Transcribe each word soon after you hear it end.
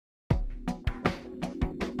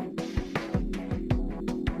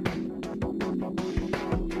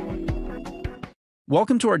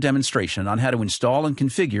Welcome to our demonstration on how to install and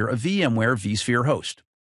configure a VMware vSphere host.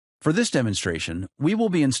 For this demonstration, we will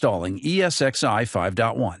be installing ESXi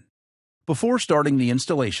 5.1. Before starting the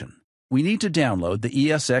installation, we need to download the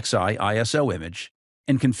ESXi ISO image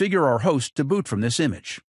and configure our host to boot from this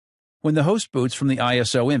image. When the host boots from the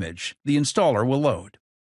ISO image, the installer will load.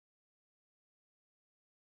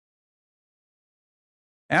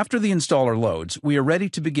 After the installer loads, we are ready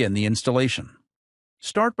to begin the installation.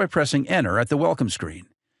 Start by pressing Enter at the welcome screen,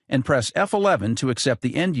 and press F11 to accept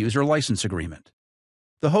the end-user license agreement.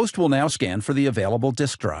 The host will now scan for the available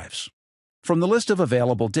disk drives. From the list of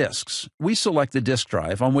available disks, we select the disk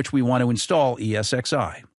drive on which we want to install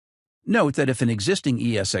ESXi. Note that if an existing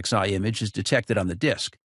ESXi image is detected on the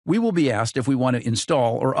disk, we will be asked if we want to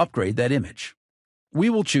install or upgrade that image. We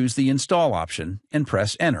will choose the Install option and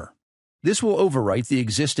press Enter. This will overwrite the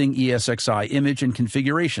existing ESXi image and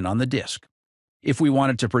configuration on the disk. If we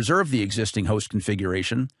wanted to preserve the existing host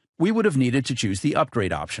configuration, we would have needed to choose the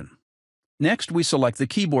Upgrade option. Next, we select the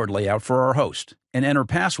keyboard layout for our host and enter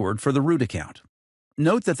password for the root account.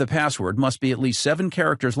 Note that the password must be at least 7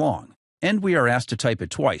 characters long, and we are asked to type it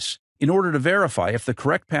twice in order to verify if the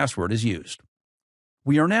correct password is used.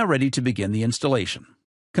 We are now ready to begin the installation.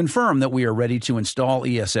 Confirm that we are ready to install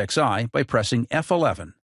ESXi by pressing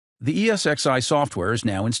F11. The ESXi software is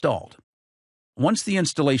now installed. Once the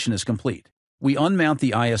installation is complete, we unmount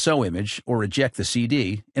the ISO image or eject the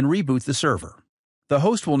CD and reboot the server. The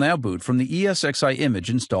host will now boot from the ESXi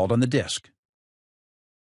image installed on the disk.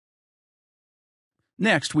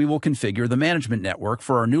 Next, we will configure the management network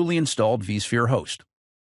for our newly installed vSphere host.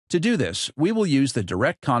 To do this, we will use the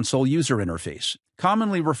Direct Console User Interface,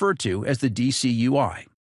 commonly referred to as the DCUI.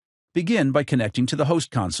 Begin by connecting to the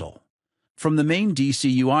host console. From the main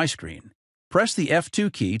DCUI screen, press the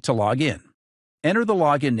F2 key to log in. Enter the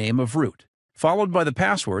login name of root, followed by the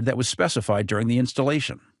password that was specified during the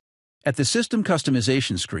installation. At the System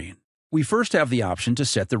Customization screen, we first have the option to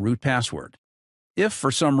set the root password. If,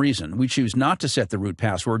 for some reason, we choose not to set the root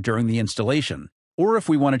password during the installation, or if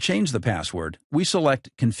we want to change the password, we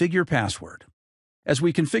select Configure Password. As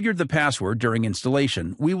we configured the password during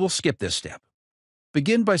installation, we will skip this step.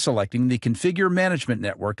 Begin by selecting the Configure Management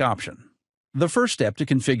Network option. The first step to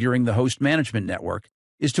configuring the host management network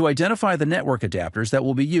is to identify the network adapters that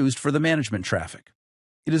will be used for the management traffic.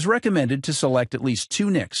 It is recommended to select at least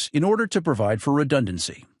 2 NICs in order to provide for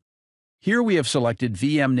redundancy. Here we have selected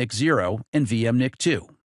VMNIC 0 and VMNIC 2.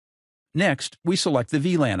 Next, we select the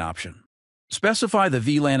VLAN option. Specify the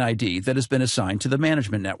VLAN ID that has been assigned to the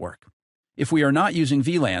management network. If we are not using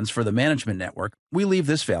VLANs for the management network, we leave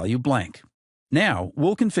this value blank. Now,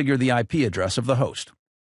 we'll configure the IP address of the host.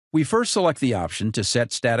 We first select the option to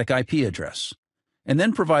set static IP address, and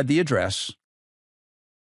then provide the address,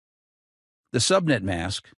 the subnet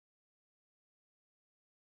mask,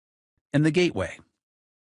 and the gateway.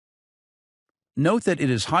 Note that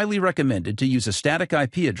it is highly recommended to use a static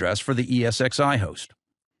IP address for the ESXi host.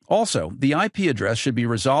 Also, the IP address should be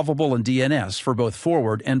resolvable in DNS for both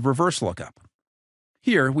forward and reverse lookup.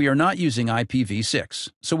 Here, we are not using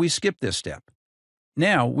IPv6, so we skip this step.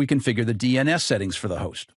 Now, we configure the DNS settings for the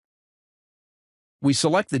host. We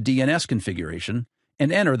select the DNS configuration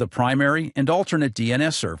and enter the primary and alternate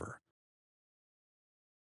DNS server,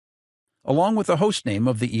 along with the host name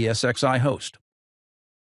of the ESXi host.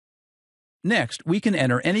 Next, we can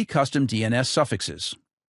enter any custom DNS suffixes.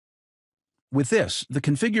 With this, the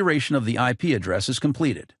configuration of the IP address is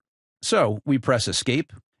completed. So, we press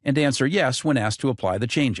Escape and answer Yes when asked to apply the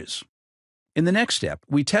changes. In the next step,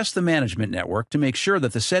 we test the management network to make sure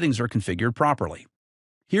that the settings are configured properly.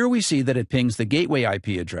 Here we see that it pings the gateway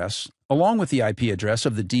IP address, along with the IP address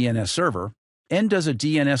of the DNS server, and does a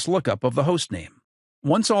DNS lookup of the host name.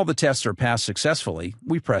 Once all the tests are passed successfully,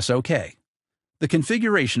 we press OK. The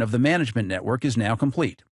configuration of the management network is now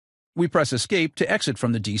complete. We press Escape to exit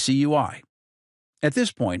from the DCUI. At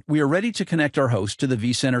this point, we are ready to connect our host to the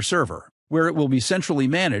vCenter server, where it will be centrally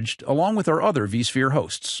managed along with our other vSphere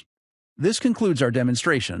hosts. This concludes our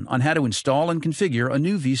demonstration on how to install and configure a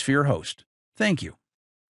new vSphere host. Thank you.